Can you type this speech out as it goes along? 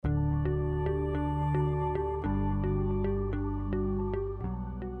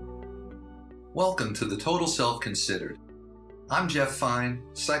Welcome to the Total Self Considered. I'm Jeff Fine,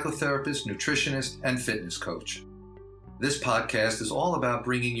 psychotherapist, nutritionist, and fitness coach. This podcast is all about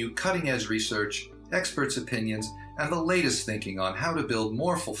bringing you cutting-edge research, experts' opinions, and the latest thinking on how to build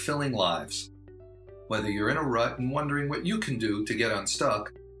more fulfilling lives. Whether you're in a rut and wondering what you can do to get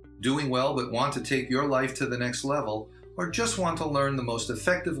unstuck, doing well but want to take your life to the next level, or just want to learn the most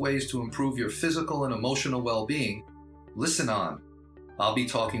effective ways to improve your physical and emotional well-being, listen on. I'll be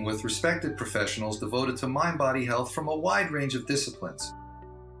talking with respected professionals devoted to mind-body health from a wide range of disciplines.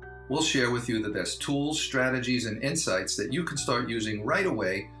 We'll share with you the best tools, strategies, and insights that you can start using right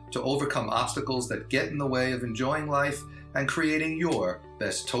away to overcome obstacles that get in the way of enjoying life and creating your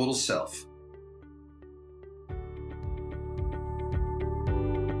best total self.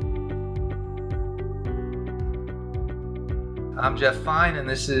 I'm Jeff Fine, and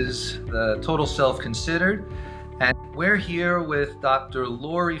this is the Total Self Considered. And we're here with Dr.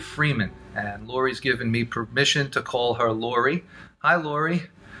 Lori Freeman, and Lori's given me permission to call her Lori. Hi, Lori.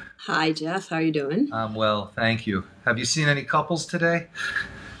 Hi, Jeff. How are you doing? I'm well, thank you. Have you seen any couples today?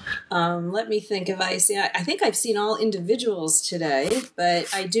 Let me think if I see. I think I've seen all individuals today, but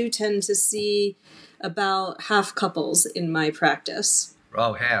I do tend to see about half couples in my practice.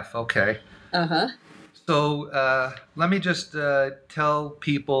 Oh, half. Okay. Uh-huh. So let me just tell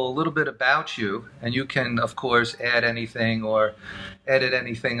people a little bit about you, and you can, of course, add anything or edit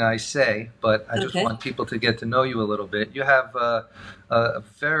anything I say, but I just want people to get to know you a little bit. You have a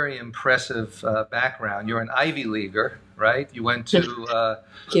very impressive background. You're an Ivy Leaguer, right? You went to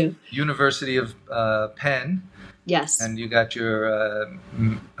University of Penn. Yes. And you got your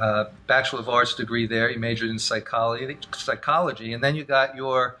Bachelor of Arts degree there. You majored in psychology, and then you got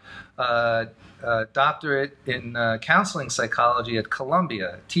your doctorate in counseling psychology at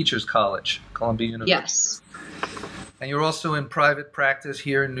Columbia Teachers College, Columbia University. Yes. And you're also in private practice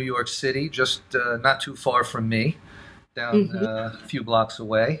here in New York City, just not too far from me, down a few blocks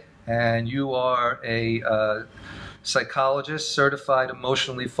away. And you are a psychologist, certified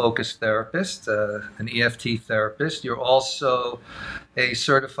emotionally focused therapist, an EFT therapist. You're also a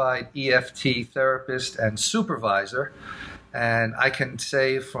certified EFT therapist and supervisor. And I can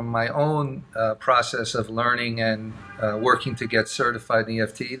say from my own process of learning and working to get certified in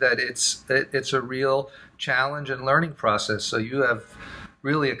EFT that it's a real challenge and learning process. So you have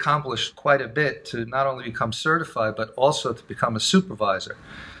really accomplished quite a bit to not only become certified, but also to become a supervisor.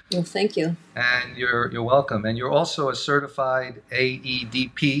 Well, thank you. And you're welcome. And you're also a certified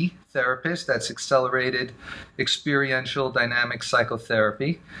AEDP therapist. That's Accelerated Experiential Dynamic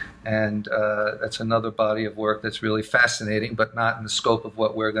Psychotherapy. And that's another body of work that's really fascinating, but not in the scope of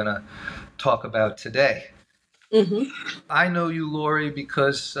what we're going to talk about today. I know you, Lori,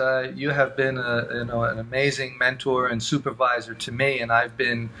 because you have been an amazing mentor and supervisor to me, and I've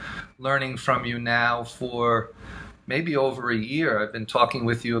been learning from you now for maybe over a year. I've been talking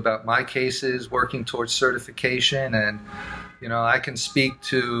with you about my cases, working towards certification, and I can speak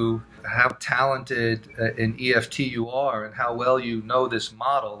to how talented in EFT you are and how well you know this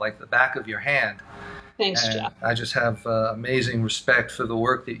model like the back of your hand. Thanks, Jeff. I just have amazing respect for the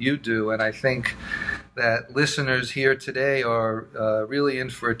work that you do, and I think that listeners here today are really in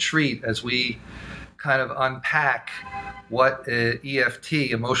for a treat as we kind of unpack what EFT,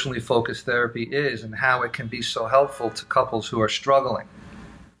 emotionally focused therapy, is and how it can be so helpful to couples who are struggling.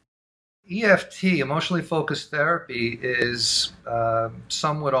 EFT, emotionally focused therapy, is,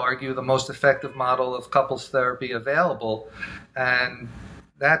 some would argue, the most effective model of couples therapy available. And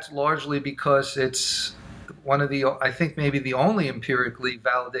that's largely because it's one of the, I think maybe the only empirically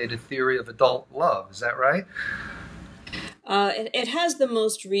validated theory of adult love. Is that right? It has the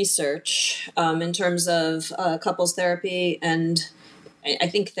most research in terms of couples therapy, and I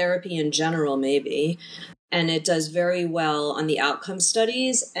think therapy in general, maybe. And it does very well on the outcome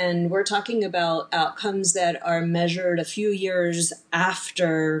studies. And we're talking about outcomes that are measured a few years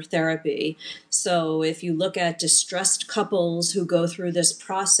after therapy. So if you look at distressed couples who go through this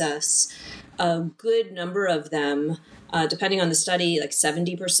process, a good number of them, depending on the study, like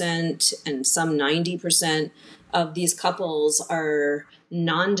 70% and some 90% of these couples are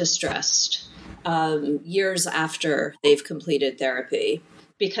non-distressed years after they've completed therapy.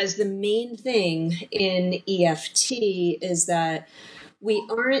 Because the main thing in EFT is that we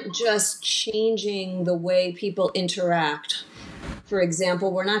aren't just changing the way people interact. For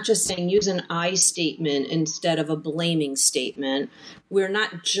example, we're not just saying use an I statement instead of a blaming statement. We're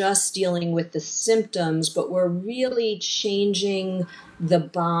not just dealing with the symptoms, but we're really changing the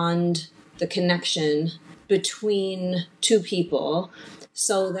bond, the connection between two people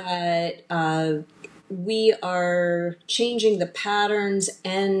so that we are changing the patterns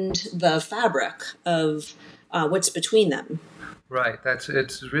and the fabric of what's between them. Right.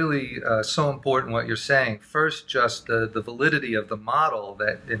 It's really so important what you're saying. First, just the validity of the model,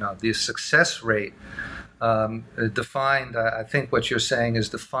 that the success rate defined. I think what you're saying is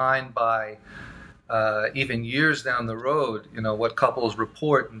defined by even years down the road. What couples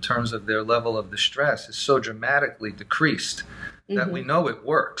report in terms of their level of distress is so dramatically decreased that we know it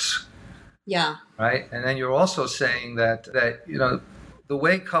works. Yeah. Right. And then you're also saying that the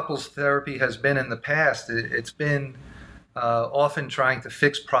way couples therapy has been in the past, it's been often trying to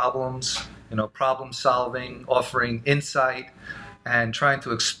fix problems, problem solving, offering insight, and trying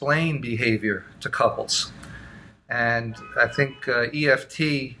to explain behavior to couples. And I think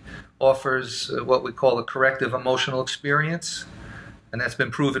EFT offers what we call a corrective emotional experience, and that's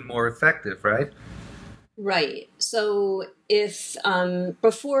been proven more effective, right? Right. So if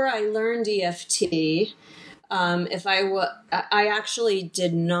before I learned EFT, I actually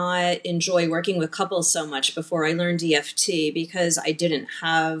did not enjoy working with couples so much before I learned EFT because I didn't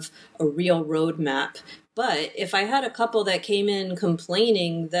have a real roadmap. But if I had a couple that came in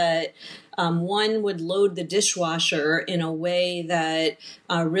complaining that one would load the dishwasher in a way that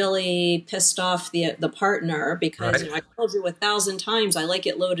really pissed off the partner because right. I told you 1,000 times I like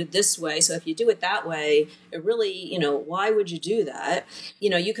it loaded this way. So if you do it that way, it really, why would you do that?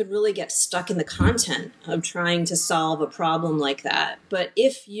 You could really get stuck in the content of trying to solve a problem like that. But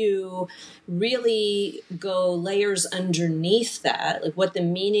if you really go layers underneath that, like what the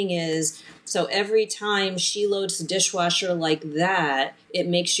meaning is, so every time she loads the dishwasher like that, it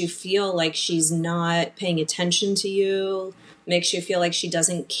makes you feel like she's not paying attention to you, makes you feel like she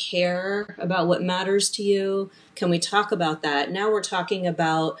doesn't care about what matters to you. Can we talk about that? Now we're talking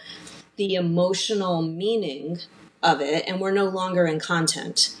about the emotional meaning of it, and we're no longer in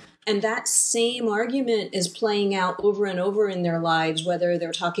content. And that same argument is playing out over and over in their lives, whether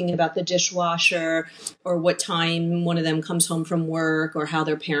they're talking about the dishwasher or what time one of them comes home from work or how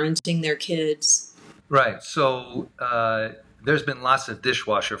they're parenting their kids. Right. So there's been lots of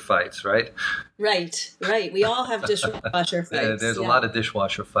dishwasher fights, right? Right. We all have dishwasher fights. There's a lot of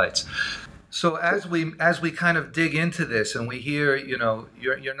dishwasher fights. So as we kind of dig into this and we hear,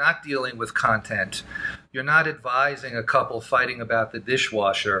 you're not dealing with content, you're not advising a couple fighting about the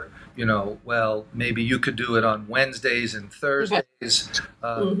dishwasher, well, maybe you could do it on Wednesdays and Thursdays.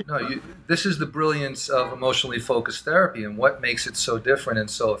 This is the brilliance of emotionally focused therapy, and what makes it so different and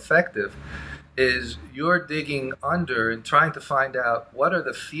so effective is you're digging under and trying to find out what are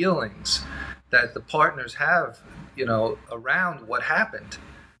the feelings that the partners have, around what happened.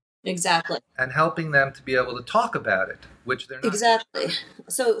 Exactly. And helping them to be able to talk about it, which they're not. Exactly.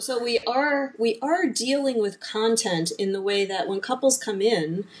 So we are dealing with content in the way that when couples come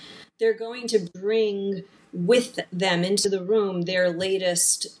in, they're going to bring with them into the room their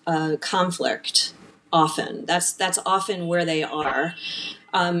latest conflict. Often, that's often where they are.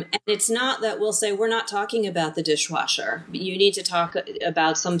 And it's not that we'll say, we're not talking about the dishwasher. You need to talk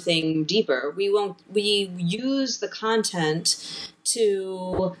about something deeper. We use the content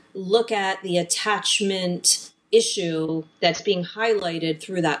to look at the attachment issue that's being highlighted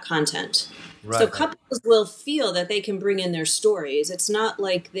through that content. Right. So couples will feel that they can bring in their stories. It's not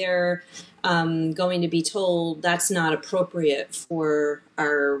like they're going to be told that's not appropriate for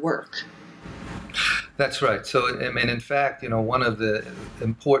our work. That's right. So, in fact, one of the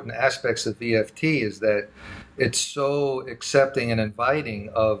important aspects of EFT is that it's so accepting and inviting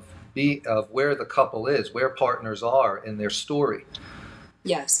of where the couple is, where partners are in their story.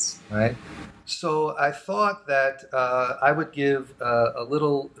 Yes. Right. So I thought that I would give a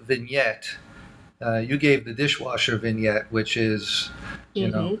little vignette. You gave the dishwasher vignette, which is,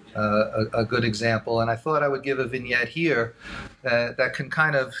 a good example. And I thought I would give a vignette here that can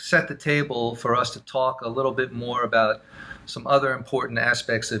kind of set the table for us to talk a little bit more about some other important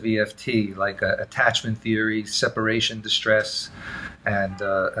aspects of EFT, like attachment theory, separation distress,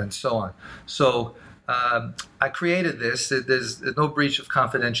 and so on. So I created this. There's no breach of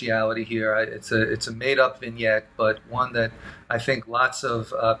confidentiality here. It's a made-up vignette, but one that I think lots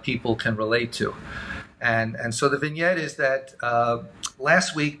of people can relate to. And so the vignette is that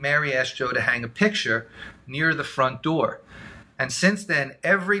last week, Mary asked Joe to hang a picture near the front door. And since then,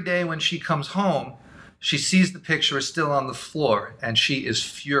 every day when she comes home, she sees the picture is still on the floor, and she is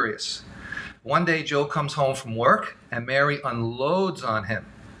furious. One day, Joe comes home from work, and Mary unloads on him.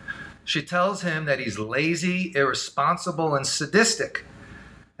 She tells him that he's lazy, irresponsible, and sadistic.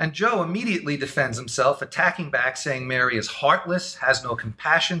 And Joe immediately defends himself, attacking back, saying Mary is heartless, has no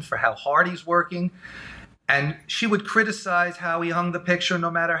compassion for how hard he's working, And she would criticize how he hung the picture no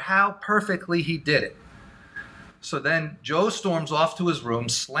matter how perfectly he did it. So then Joe storms off to his room,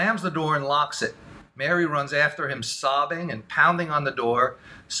 slams the door and locks it. Mary runs after him, sobbing and pounding on the door,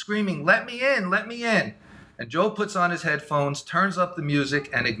 screaming, "Let me in, let me in." And Joe puts on his headphones, turns up the music,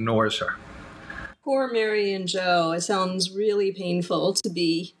 and ignores her. Poor Mary and Joe. It sounds really painful to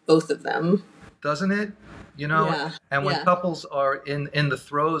be both of them. Doesn't it? You know, Yeah. And when couples are in the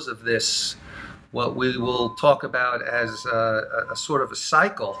throes of this, what we will talk about as a sort of a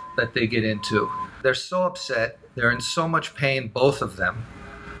cycle that they get into, they're so upset, they're in so much pain, both of them.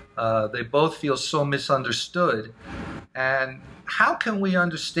 They both feel so misunderstood. And how can we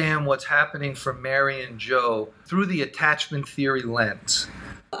understand what's happening for Mary and Joe through the attachment theory lens?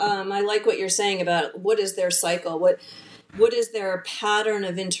 I like what you're saying about what is their cycle, what is their pattern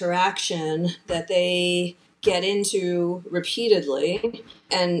of interaction that they get into repeatedly,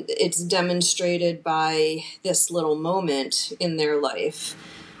 and it's demonstrated by this little moment in their life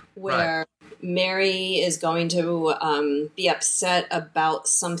where Mary is going to be upset about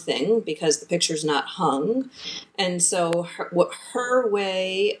something because the picture's not hung. And so her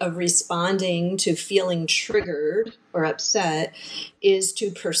way of responding to feeling triggered or upset is to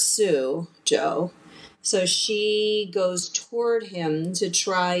pursue Joe. So she goes toward him to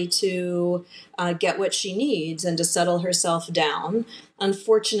try to get what she needs and to settle herself down.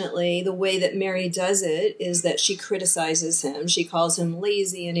 Unfortunately, the way that Mary does it is that she criticizes him. She calls him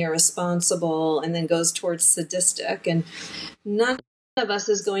lazy and irresponsible and then goes towards sadistic. And none of us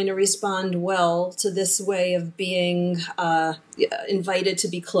is going to respond well to this way of being invited to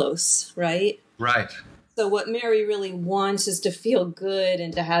be close, right? Right. So what Mary really wants is to feel good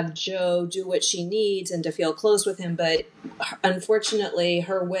and to have Joe do what she needs and to feel close with him. But unfortunately,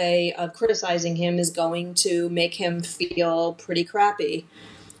 her way of criticizing him is going to make him feel pretty crappy.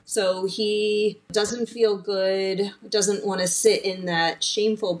 So he doesn't feel good, doesn't want to sit in that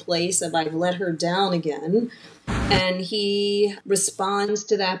shameful place of I've let her down again. And he responds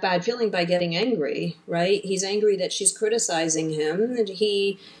to that bad feeling by getting angry, right? He's angry that she's criticizing him. And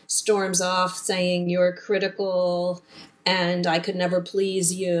he storms off saying, "You're critical and I could never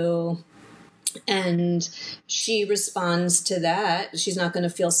please you." And she responds to that. She's not going to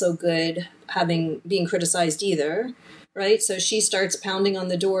feel so good being criticized either. Right? So she starts pounding on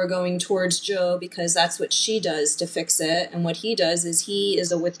the door going towards Joe because that's what she does to fix it. And what he does is he is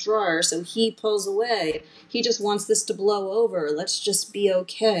a withdrawer. So he pulls away. He just wants this to blow over. Let's just be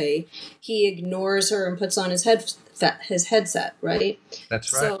okay. He ignores her and puts on his headset, right?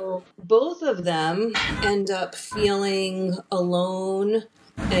 That's right. So both of them end up feeling alone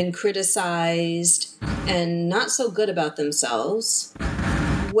and criticized and not so good about themselves.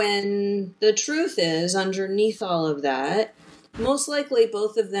 When the truth is, underneath all of that, most likely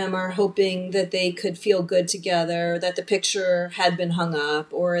both of them are hoping that they could feel good together, that the picture had been hung up,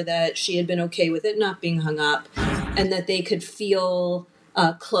 or that she had been okay with it not being hung up, and that they could feel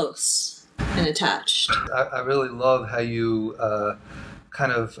close and attached. I really love how you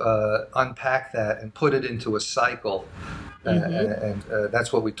kind of unpack that and put it into a cycle. And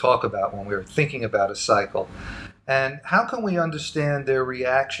that's what we talk about when we're thinking about a cycle. And how can we understand their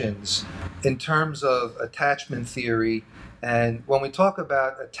reactions in terms of attachment theory? And when we talk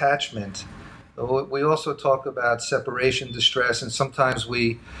about attachment, we also talk about separation distress, and sometimes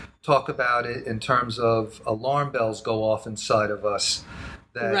we talk about it in terms of alarm bells go off inside of us.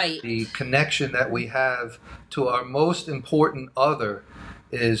 That the connection that we have to our most important other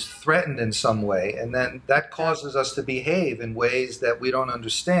is threatened in some way, and then that causes us to behave in ways that we don't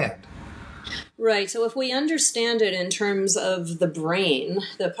understand. Right. So if we understand it in terms of the brain,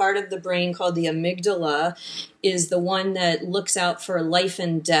 the part of the brain called the amygdala is the one that looks out for life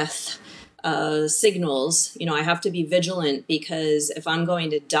and death signals. You know, I have to be vigilant because if I'm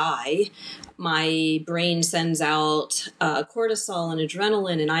going to die, my brain sends out cortisol and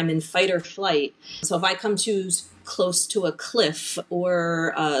adrenaline and I'm in fight or flight. So if I come too close to a cliff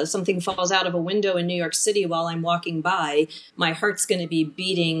or something falls out of a window in New York City while I'm walking by, my heart's going to be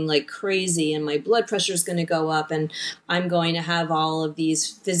beating like crazy and my blood pressure is going to go up and I'm going to have all of these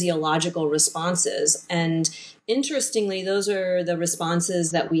physiological responses. And interestingly, those are the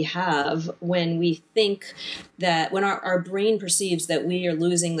responses that we have when we think that when our brain perceives that we are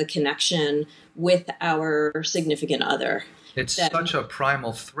losing the connection with our significant other. It's such a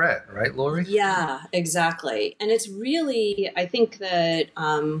primal threat, right, Lori? Yeah, exactly. And it's really, I think that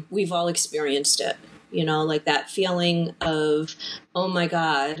we've all experienced it, you know, like that feeling of, oh my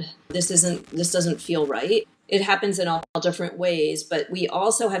God, this doesn't feel right. It happens in all different ways, but we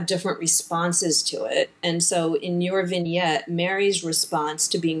also have different responses to it. And so in your vignette, Mary's response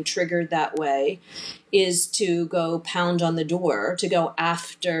to being triggered that way is to go pound on the door, to go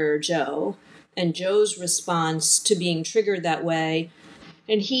after Joe. And Joe's response to being triggered that way,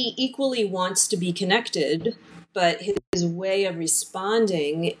 and he equally wants to be connected, but his way of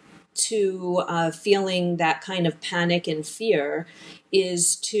responding to feeling that kind of panic and fear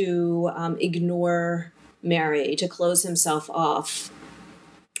is to ignore Mary, to close himself off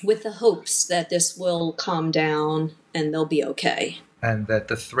with the hopes that this will calm down and they'll be okay. And that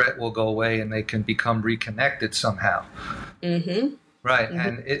the threat will go away and they can become reconnected somehow. Mm-hmm. Right.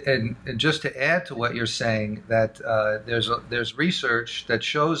 Mm-hmm. And just to add to what you're saying, that there's research that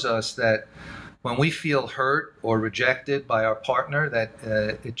shows us that when we feel hurt or rejected by our partner, that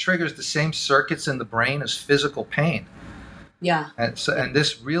it triggers the same circuits in the brain as physical pain. Yeah. And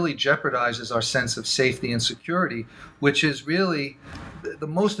this really jeopardizes our sense of safety and security, which is really the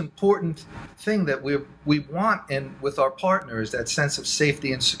most important thing that we want with our partner, is that sense of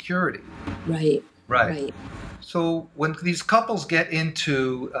safety and security. Right. So when these couples get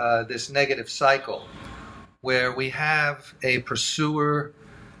into this negative cycle where we have a pursuer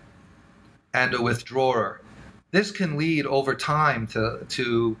and a withdrawer, this can lead over time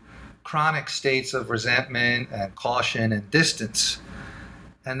to chronic states of resentment and caution and distance.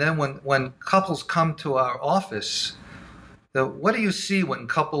 And then when couples come to our office, what do you see when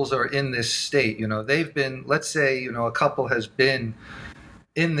couples are in this state? They've been, let's say, a couple has been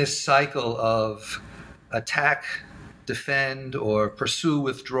in this cycle of attack, defend, or pursue,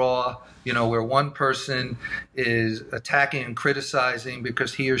 withdraw, where one person is attacking and criticizing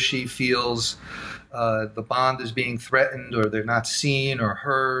because he or she feels the bond is being threatened, or they're not seen or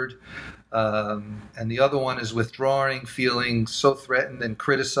heard. And the other one is withdrawing, feeling so threatened and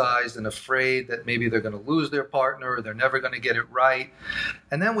criticized and afraid that maybe they're going to lose their partner or they're never going to get it right.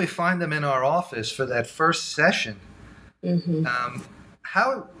 And then we find them in our office for that first session. Mm-hmm.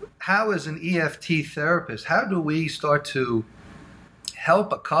 How as an EFT therapist, how do we start to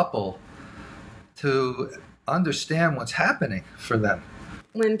help a couple to understand what's happening for them?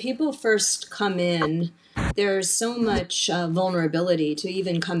 When people first come in, there's so much vulnerability to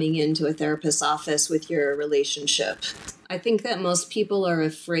even coming into a therapist's office with your relationship. I think that most people are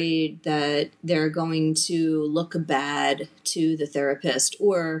afraid that they're going to look bad to the therapist,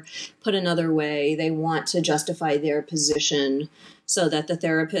 or put another way, they want to justify their position so that the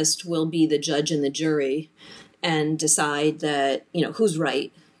therapist will be the judge and the jury and decide that, who's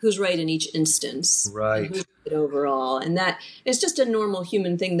right in each instance. Right. And who's right overall. And that is just a normal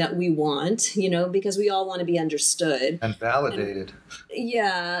human thing that we want, because we all want to be understood. And validated.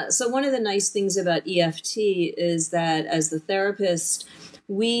 Yeah. So one of the nice things about EFT is that as the therapist,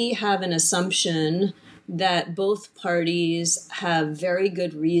 we have an assumption that both parties have very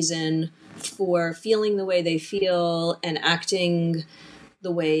good reason for feeling the way they feel and acting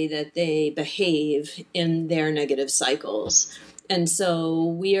the way that they behave in their negative cycles. And so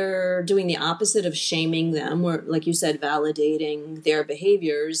we're doing the opposite of shaming them. We're, like you said, validating their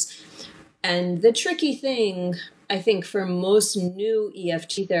behaviors. And the tricky thing, I think, for most new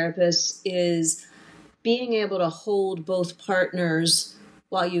EFT therapists is being able to hold both partners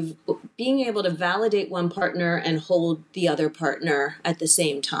being able to validate one partner and hold the other partner at the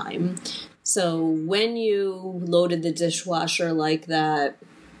same time. So when you loaded the dishwasher like that,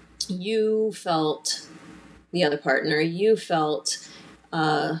 you felt the other partner, you felt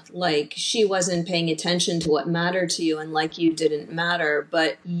like she wasn't paying attention to what mattered to you and like you didn't matter.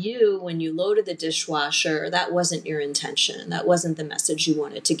 But when you loaded the dishwasher, that wasn't your intention. That wasn't the message you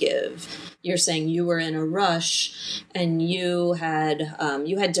wanted to give. You're saying you were in a rush and you had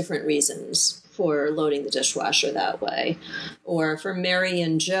different reasons for loading the dishwasher that way. Or for Mary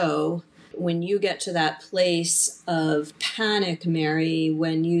and Joe, when you get to that place of panic, Mary,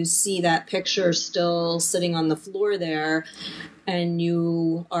 when you see that picture still sitting on the floor there, and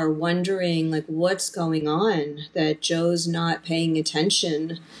you are wondering, like, what's going on, that Joe's not paying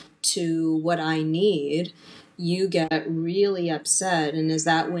attention to what I need, you get really upset. And is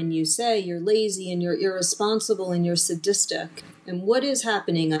that when you say you're lazy and you're irresponsible and you're sadistic? And what is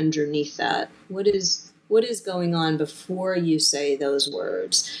happening underneath that? What is going on before you say those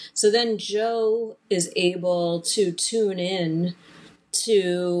words? So then Joe is able to tune in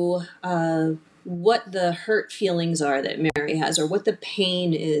to what the hurt feelings are that Mary has, or what the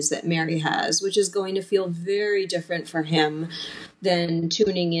pain is that Mary has, which is going to feel very different for him than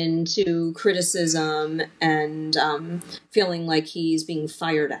tuning into criticism and feeling like he's being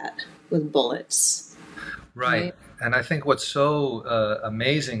fired at with bullets. Right. And I think what's so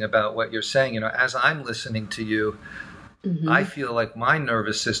amazing about what you're saying, as I'm listening to you, mm-hmm. I feel like my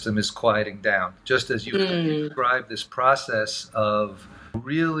nervous system is quieting down, just as you described this process of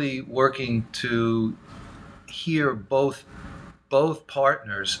really working to hear both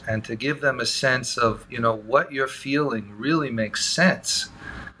partners and to give them a sense of, what you're feeling really makes sense.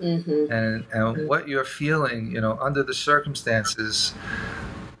 Mm-hmm. And what you're feeling, under the circumstances,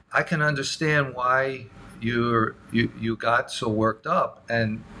 I can understand why you got so worked up,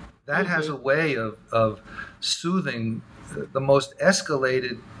 and that has a way of soothing the most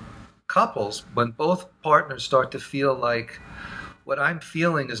escalated couples when both partners start to feel like what I'm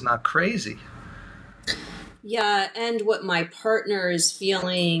feeling is not crazy. Yeah, and what my partner is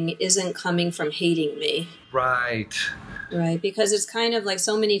feeling isn't coming from hating me. Right. Right, because it's kind of like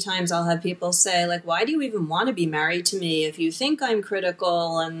so many times I'll have people say, like, why do you even want to be married to me if you think I'm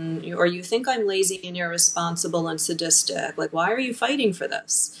critical or you think I'm lazy and irresponsible and sadistic? Like, why are you fighting for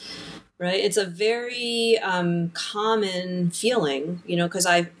this? Right? It's a very common feeling, because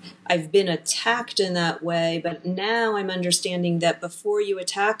I've been attacked in that way, but now I'm understanding that before you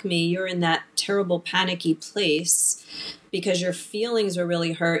attack me, you're in that terrible panicky place because your feelings are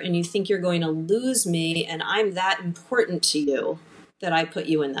really hurt and you think you're going to lose me, and I'm that important to you that I put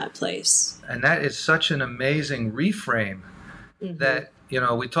you in that place. And that is such an amazing reframe that,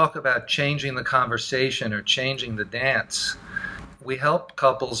 we talk about changing the conversation or changing the dance. We help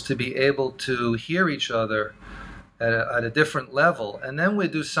couples to be able to hear each other at a different level. And then we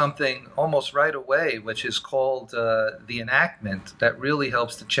do something almost right away, which is called the enactment, that really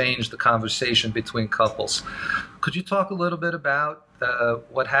helps to change the conversation between couples. Could you talk a little bit about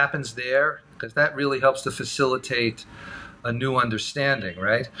what happens there? Because that really helps to facilitate a new understanding,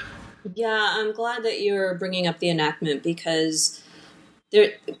 right? Yeah, I'm glad that you're bringing up the enactment, because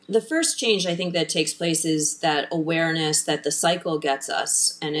the first change I think that takes place is that awareness that the cycle gets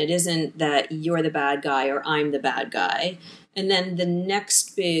us, and it isn't that you're the bad guy or I'm the bad guy. And then the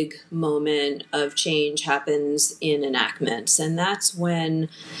next big moment of change happens in enactments, and that's when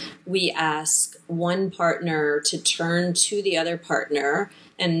we ask one partner to turn to the other partner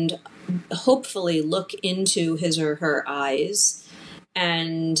and hopefully look into his or her eyes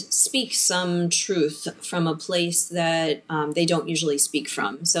and speak some truth from a place that they don't usually speak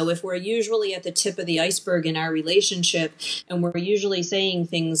from. So if we're usually at the tip of the iceberg in our relationship and we're usually saying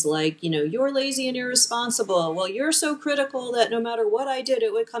things like, you're lazy and irresponsible, well, you're so critical that no matter what I did,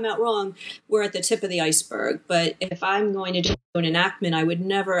 it would come out wrong, we're at the tip of the iceberg. But if I'm going to do an enactment, I would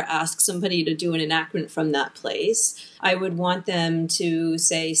never ask somebody to do an enactment from that place. I would want them to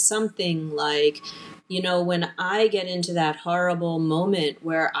say something like, when I get into that horrible moment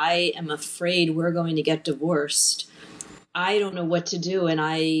where I am afraid we're going to get divorced, I don't know what to do. And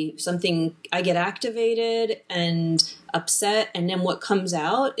I get activated and upset. And then what comes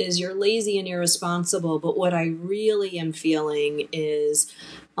out is you're lazy and irresponsible. But what I really am feeling is,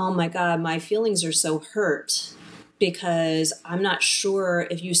 oh my God, my feelings are so hurt because I'm not sure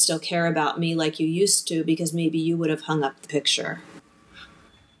if you still care about me like you used to, because maybe you would have hung up the picture.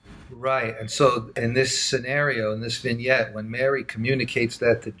 Right. And so in this scenario, in this vignette, when Mary communicates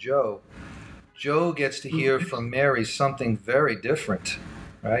that to Joe gets to hear from Mary something very different,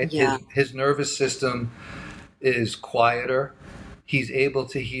 right? Yeah. His nervous system is quieter. He's able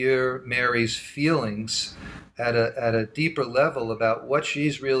to hear Mary's feelings at a deeper level about what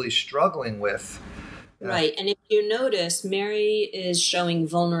she's really struggling with. Right. And if you notice, Mary is showing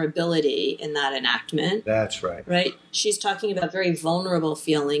vulnerability in that enactment. That's right. Right? She's talking about very vulnerable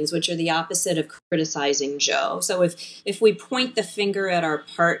feelings, which are the opposite of criticizing Joe. So if we point the finger at our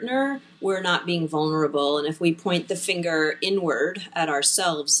partner, we're not being vulnerable. And if we point the finger inward at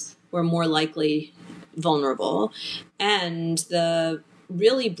ourselves, we're more likely vulnerable. And the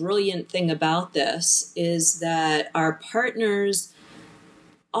really brilliant thing about this is that our partners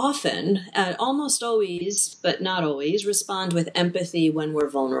often, almost always, but not always, respond with empathy when we're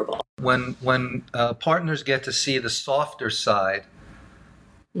vulnerable. When partners get to see the softer side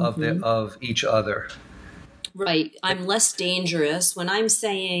of each other. Right. I'm less dangerous. When I'm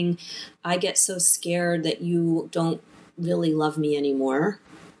saying, I get so scared that you don't really love me anymore,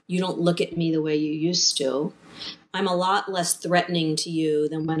 you don't look at me the way you used to, I'm a lot less threatening to you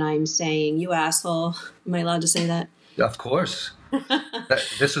than when I'm saying, you asshole. Am I allowed to say that? Of course.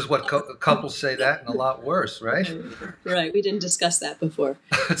 This is what couples say that and a lot worse, right? Right. We didn't discuss that before.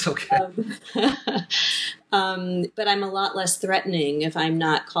 It's okay. But I'm a lot less threatening if I'm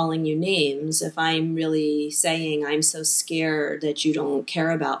not calling you names, if I'm really saying I'm so scared that you don't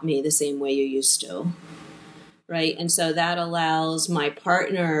care about me the same way you used to. Right. And so that allows my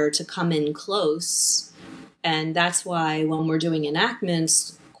partner to come in close. And that's why when we're doing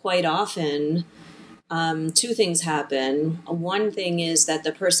enactments, quite often, two things happen. One thing is that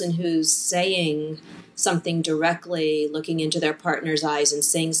the person who's saying something directly, looking into their partner's eyes and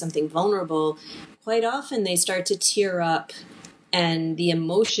saying something vulnerable, quite often they start to tear up, and the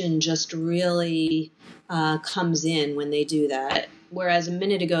emotion just really comes in when they do that. Whereas a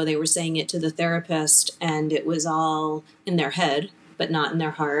minute ago they were saying it to the therapist and it was all in their head, but not in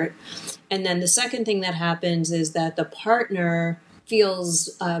their heart. And then the second thing that happens is that the partner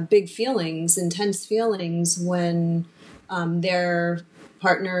feels big feelings, intense feelings, when their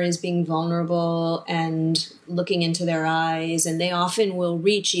partner is being vulnerable and looking into their eyes, and they often will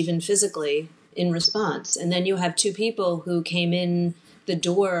reach even physically in response. And then you have two people who came in the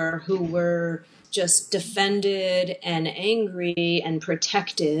door who were just defended and angry and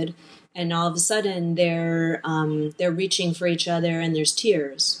protected, and all of a sudden they're reaching for each other and there's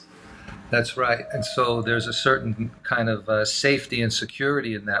tears. That's right. And so there's a certain kind of safety and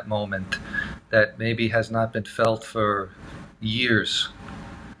security in that moment that maybe has not been felt for years.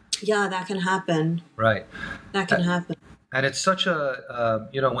 Yeah, that can happen. Right. That can happen. And it's such a,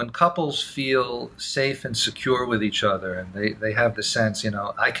 when couples feel safe and secure with each other, and they have the sense,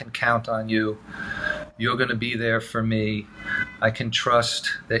 I can count on you, you're going to be there for me, I can trust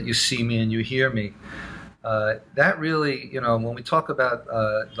that you see me and you hear me. That really, when we talk about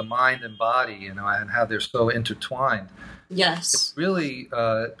the mind and body, and how they're so intertwined, yes, it really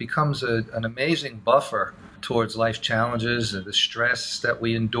becomes an amazing buffer towards life challenges and the stress that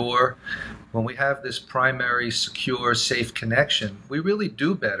we endure. When we have this primary, secure, safe connection, we really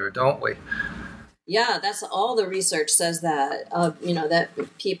do better, don't we? Yeah, that's all the research says that, that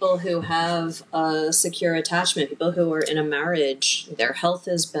people who have a secure attachment, people who are in a marriage, their health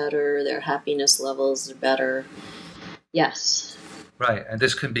is better, their happiness levels are better. Yes. Right. And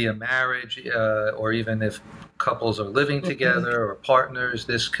this can be a marriage, or even if couples are living together or partners,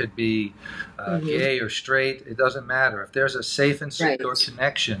 this could be gay or straight. It doesn't matter. If there's a safe and secure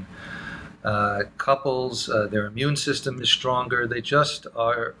connection, couples, their immune system is stronger. They just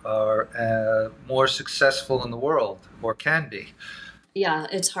are more successful in the world, or can be. Yeah,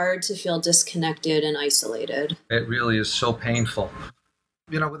 it's hard to feel disconnected and isolated. It really is so painful.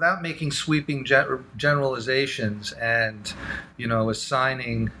 Without making sweeping generalizations and,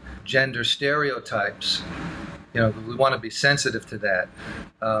 assigning gender stereotypes, we want to be sensitive to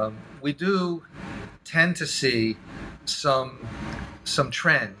that. We do tend to see some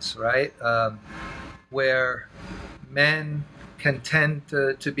trends, right? Where men can tend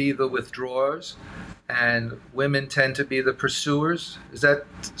to be the withdrawers and women tend to be the pursuers. Is that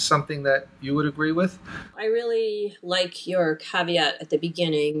something that you would agree with? I really like your caveat at the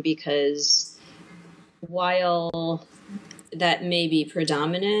beginning, because while that may be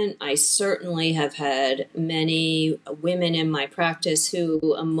predominant, I certainly have had many women in my practice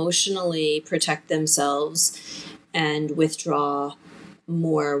who emotionally protect themselves and withdraw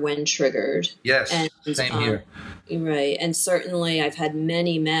more when triggered. Yes, and, same here. Right. And certainly I've had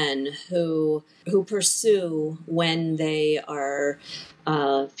many men who pursue when they are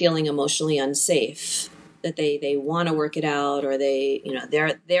feeling emotionally unsafe, that they want to work it out, or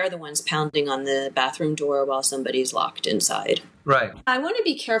they're the ones pounding on the bathroom door while somebody's locked inside. Right. I want to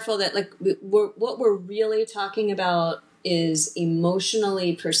be careful that what we're really talking about is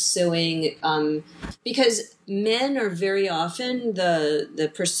emotionally pursuing, because men are very often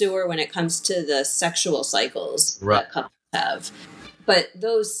the pursuer when it comes to the sexual cycles that couples have. But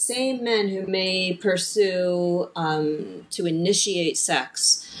those same men who may pursue to initiate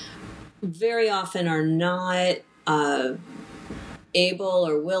sex very often are not able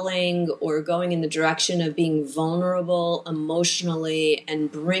or willing or going in the direction of being vulnerable emotionally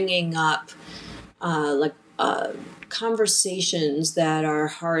and bringing up conversations that are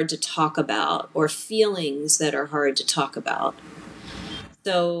hard to talk about, or feelings that are hard to talk about.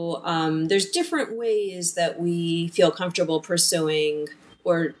 So there's different ways that we feel comfortable pursuing,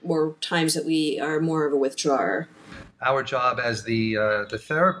 or times that we are more of a withdrawer. Our job as the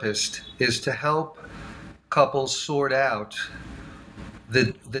therapist is to help couples sort out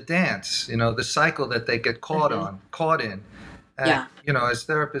the dance, the cycle that they get caught in. And, as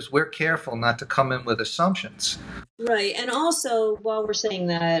therapists, we're careful not to come in with assumptions. Right. And also, while we're saying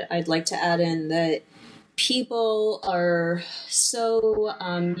that, I'd like to add in that people are so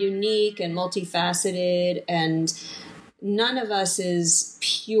unique and multifaceted, and none of us is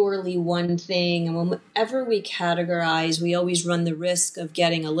purely one thing. And whenever we categorize, we always run the risk of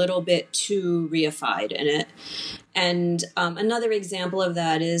getting a little bit too reified in it. And another example of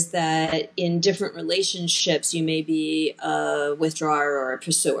that is that in different relationships, you may be a withdrawer or a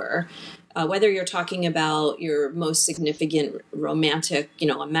pursuer. Whether you're talking about your most significant romantic,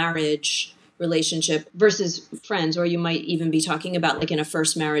 a marriage relationship versus friends, or you might even be talking about like in a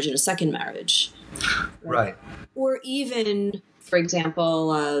first marriage and a second marriage. Right. Or even, for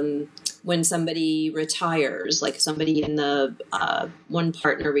example, when somebody retires, like somebody in the one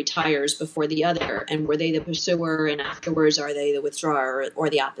partner retires before the other, and were they the pursuer, and afterwards are they the withdrawer, or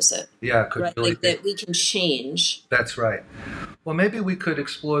the opposite? Yeah, could right? really Like be. that we can change. That's right. Well, maybe we could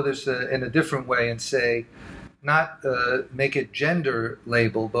explore this in a different way and say, not make it gender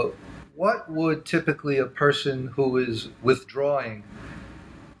label, but what would typically a person who is withdrawing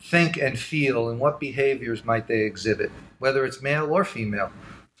think and feel, and what behaviors might they exhibit, whether it's male or female?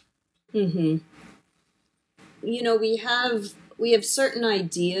 Mm-hmm. We have certain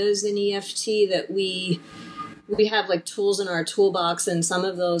ideas in EFT that we have like tools in our toolbox, and some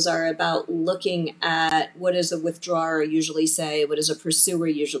of those are about looking at what does a withdrawer usually say, what does a pursuer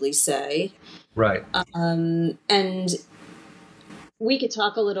usually say. Right. And we could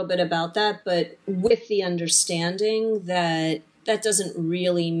talk a little bit about that, but with the understanding that that doesn't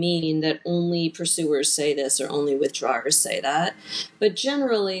really mean that only pursuers say this or only withdrawers say that. But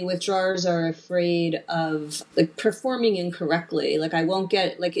generally, withdrawers are afraid of like performing incorrectly. Like I won't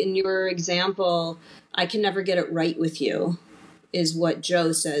get, like in your example, I can never get it right with you, is what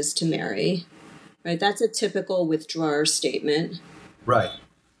Joe says to Mary. Right? That's a typical withdrawer statement. Right.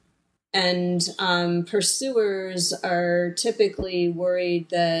 And pursuers are typically worried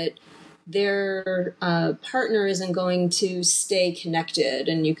that their partner isn't going to stay connected.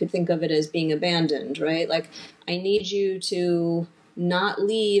 And you could think of it as being abandoned, right? Like, I need you to not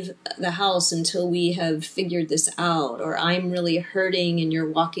leave the house until we have figured this out, or I'm really hurting and you're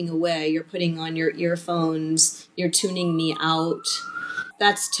walking away, you're putting on your earphones, you're tuning me out.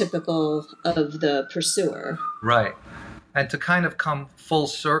 That's typical of the pursuer. Right. And to kind of come full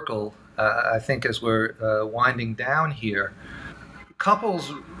circle, I think as we're winding down here,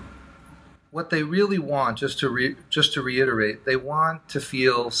 couples, what they really want, just to reiterate, they want to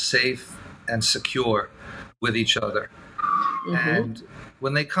feel safe and secure with each other. Mm-hmm. And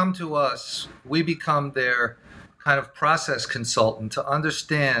when they come to us, we become their kind of process consultant to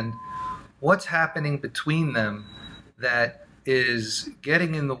understand what's happening between them that is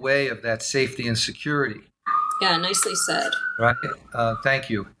getting in the way of that safety and security. Yeah, nicely said. Right? Thank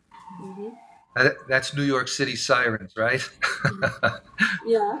you. Mm-hmm. That's New York City sirens, right?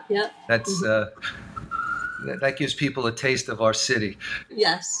 Yeah. That's that gives people a taste of our city.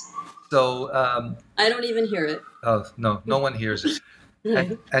 Yes. So I don't even hear it. Oh no one hears it.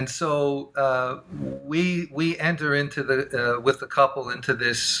 And so we enter into the with the couple into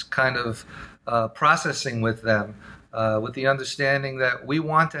this kind of processing with them, with the understanding that we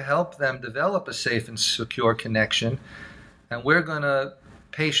want to help them develop a safe and secure connection, and we're going to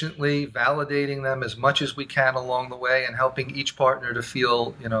patiently validating them as much as we can along the way, and helping each partner to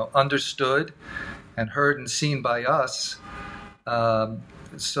feel, understood and heard and seen by us,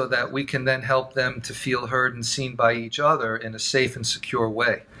 so that we can then help them to feel heard and seen by each other in a safe and secure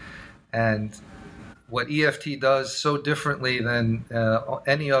way. And what EFT does so differently than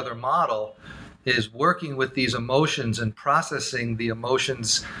any other model is working with these emotions and processing the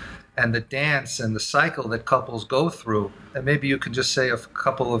emotions and the dance and the cycle that couples go through. And maybe you can just say a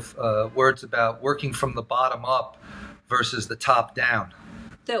couple of words about working from the bottom up versus the top down.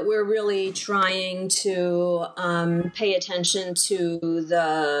 That we're really trying to pay attention to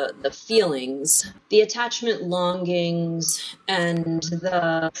the feelings, the attachment longings, and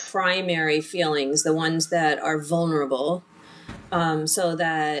the primary feelings, the ones that are vulnerable, so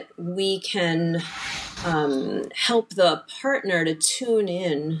that we can help the partner to tune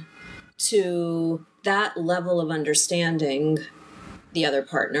in to that level of understanding the other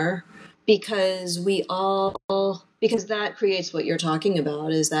partner, because that creates what you're talking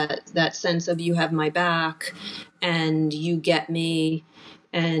about, is that sense of you have my back and you get me,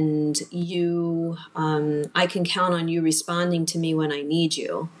 and you I can count on you responding to me when I need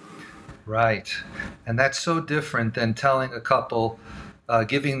you. Right. And that's so different than telling a couple,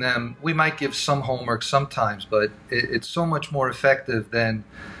 giving them, we might give some homework sometimes, but it's so much more effective than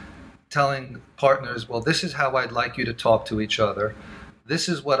telling partners, well, this is how I'd like you to talk to each other. This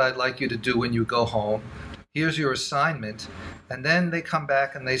is what I'd like you to do when you go home. Here's your assignment. And then they come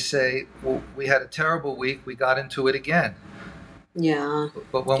back and they say, well, we had a terrible week. We got into it again. Yeah.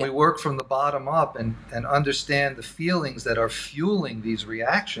 But when we work from the bottom up and understand the feelings that are fueling these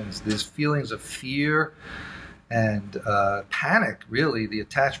reactions, these feelings of fear and panic, really, the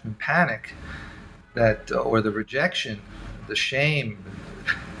attachment panic, that or the rejection, the shame,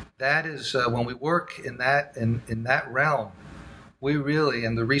 that is when we work in that realm, we really,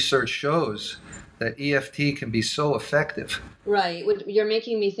 and the research shows that EFT can be so effective. Right. You're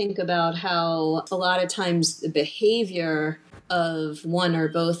making me think about how a lot of times the behavior of one or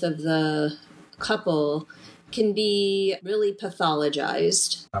both of the couple can be really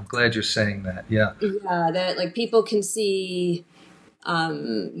pathologized. I'm glad you're saying that. Yeah. Yeah, that like people can see,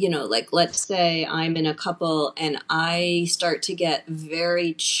 like let's say I'm in a couple and I start to get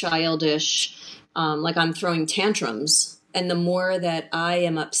very childish, like I'm throwing tantrums. And the more that I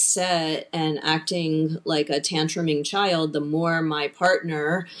am upset and acting like a tantruming child, the more my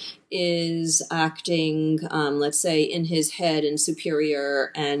partner is acting, let's say, in his head and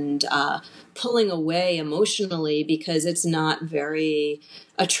superior and pulling away emotionally because it's not very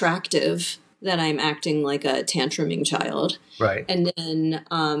attractive that I'm acting like a tantruming child. Right. And then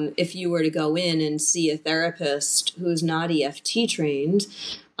if you were to go in and see a therapist who's not EFT trained,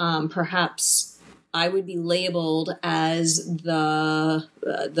 perhaps I would be labeled as the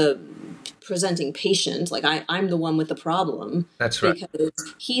presenting patient. Like I'm the one with the problem. That's right. Because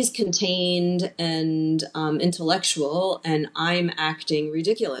he's contained and intellectual, and I'm acting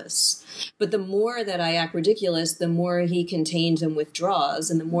ridiculous. But the more that I act ridiculous, the more he contains and withdraws.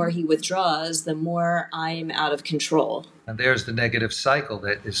 And the more he withdraws, the more I'm out of control. And there's the negative cycle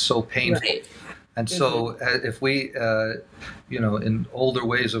that is so painful. Right. And so if we, in older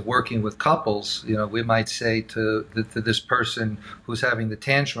ways of working with couples, we might say to this person who's having the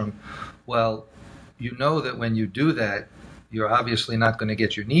tantrum, well, you know that when you do that, you're obviously not going to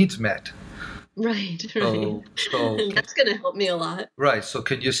get your needs met. Right. So that's going to help me a lot. Right. So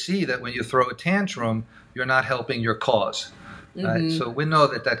can you see that when you throw a tantrum, you're not helping your cause? Right? So we know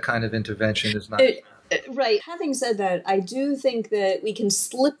that kind of intervention is not. Right. Having said that, I do think that we can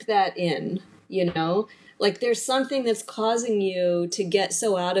slip that in. Like there's something that's causing you to get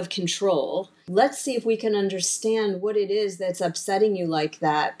so out of control. Let's see if we can understand what it is that's upsetting you like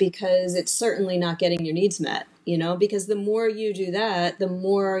that, because it's certainly not getting your needs met, because the more you do that, the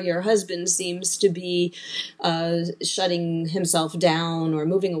more your husband seems to be shutting himself down or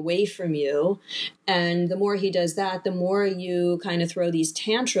moving away from you. And the more he does that, the more you kind of throw these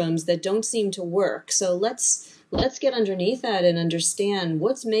tantrums that don't seem to work. So let's get underneath that and understand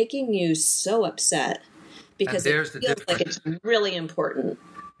what's making you so upset, because it feels like it's really important.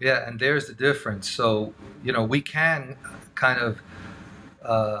 Yeah, and there's the difference. So, we can kind of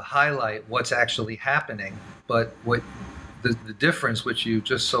highlight what's actually happening, but what the difference, which you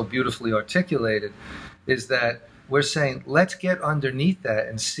just so beautifully articulated, is that we're saying, let's get underneath that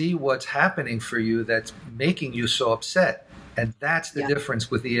and see what's happening for you that's making you so upset. And that's the difference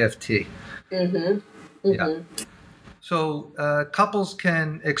with EFT. Mm-hmm. Yeah. So couples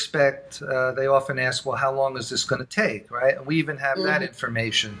can expect, they often ask, well, how long is this going to take, right? And we even have that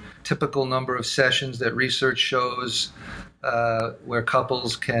information, typical number of sessions that research shows where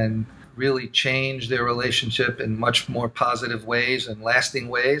couples can really change their relationship in much more positive ways and lasting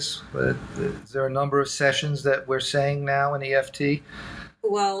ways. But is there a number of sessions that we're saying now in EFT?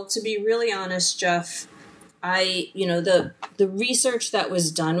 Well, to be really honest, Jeff, the research that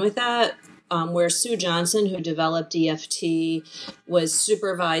was done with that, where Sue Johnson, who developed EFT, was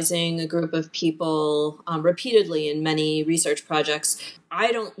supervising a group of people repeatedly in many research projects.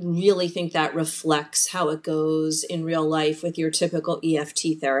 I don't really think that reflects how it goes in real life with your typical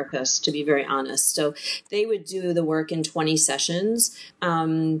EFT therapist, to be very honest. So they would do the work in 20 sessions.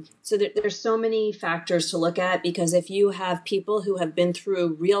 So there's so many factors to look at, because if you have people who have been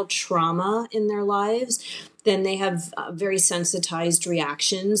through real trauma in their lives, then they have very sensitized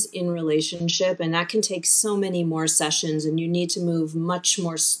reactions in relationship, and that can take so many more sessions, and you need to move much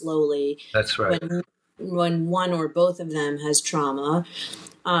more slowly. That's right. When one or both of them has trauma.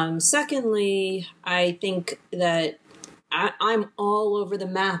 Secondly, I think that I'm all over the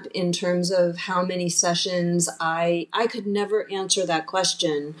map in terms of how many sessions. I could never answer that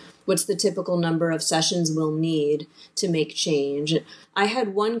question. What's the typical number of sessions we'll need to make change? I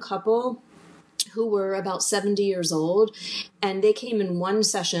had one couple who were about 70 years old, and they came in one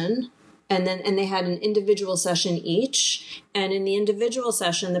session, and they had an individual session each. And in the individual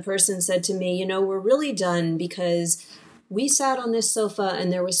session, the person said to me, we're really done because we sat on this sofa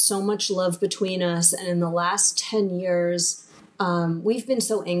and there was so much love between us. And in the last 10 years, we've been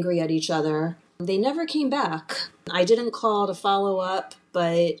so angry at each other. They never came back. I didn't call to follow up,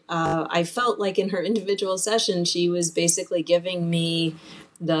 but I felt like in her individual session, she was basically giving me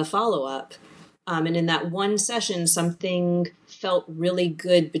the follow-up. And in that one session, something felt really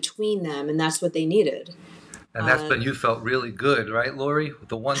good between them, and that's what they needed. And that's when you felt really good, right, Lori?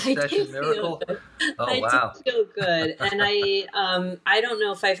 The one session miracle? Oh, wow. I did feel good. And I don't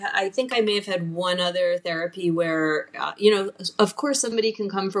know if I think I may have had one other therapy where, of course somebody can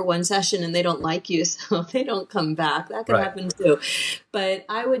come for one session and they don't like you, so they don't come back. That could happen too. But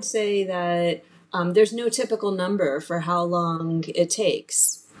I would say that there's no typical number for how long it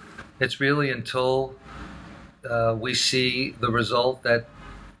takes. It's really until we see the result that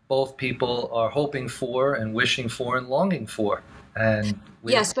both people are hoping for and wishing for and longing for. And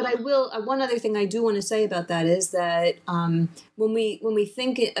yes, but I will. One other thing I do want to say about that is that when we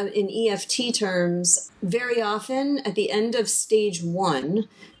think in EFT terms, very often at the end of stage 1,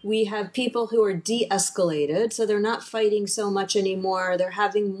 we have people who are de-escalated, so they're not fighting so much anymore. They're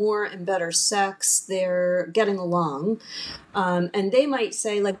having more and better sex. They're getting along, and they might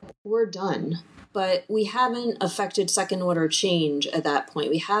say, like, we're done. But we haven't affected second order change at that point.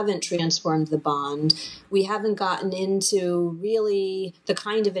 We haven't transformed the bond. We haven't gotten into really the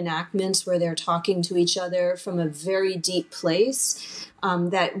kind of enactments where they're talking to each other from a very deep place.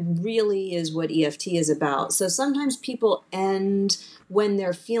 That really is what EFT is about. So sometimes people end when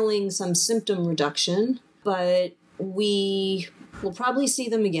they're feeling some symptom reduction, but we will probably see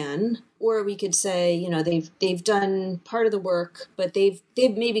them again. Or we could say, you know, they've done part of the work, but they've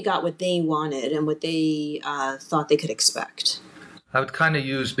maybe got what they wanted and what they thought they could expect. I would kind of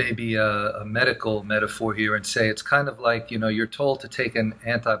use maybe a medical metaphor here and say it's kind of like, you know, you're told to take an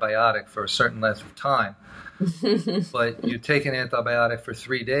antibiotic for a certain length of time, but you take an antibiotic for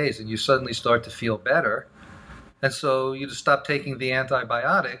 3 days and you suddenly start to feel better. And so you just stop taking the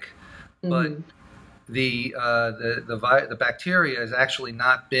antibiotic, but the bacteria has actually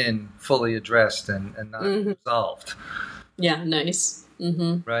not been fully addressed and not resolved. Yeah, nice.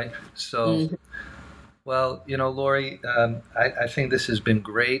 Right? So, well, you know, Lori, I think this has been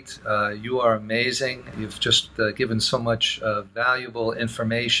great. You are amazing. You've just given so much valuable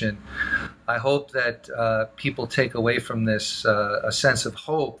information. I hope that people take away from this a sense of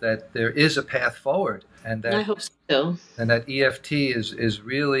hope that there is a path forward. And that, I hope so. And that EFT is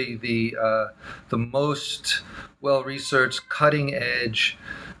really the most well-researched, cutting-edge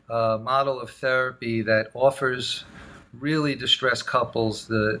model of therapy that offers really distressed couples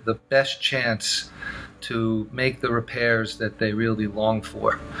the best chance to make the repairs that they really long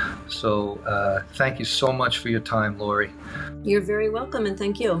for. So thank you so much for your time, Lori. You're very welcome, and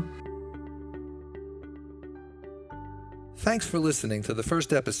thank you. Thanks for listening to the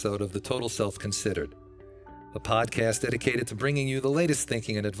first episode of The Total Self Considered, a podcast dedicated to bringing you the latest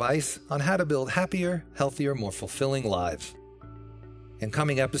thinking and advice on how to build happier, healthier, more fulfilling lives. In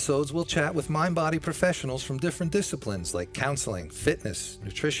coming episodes, we'll chat with mind-body professionals from different disciplines like counseling, fitness,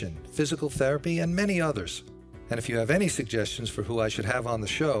 nutrition, physical therapy, and many others. And if you have any suggestions for who I should have on the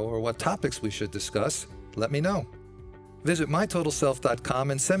show or what topics we should discuss, let me know. Visit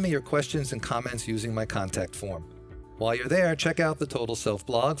mytotalself.com and send me your questions and comments using my contact form. While you're there, check out the Total Self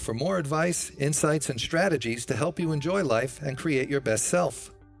blog for more advice, insights, and strategies to help you enjoy life and create your best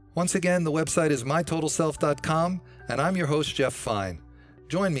self. Once again, the website is mytotalself.com, and I'm your host, Jeff Fine.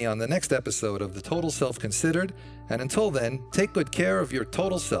 Join me on the next episode of The Total Self Considered, and until then, take good care of your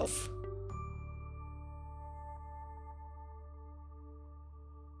total self.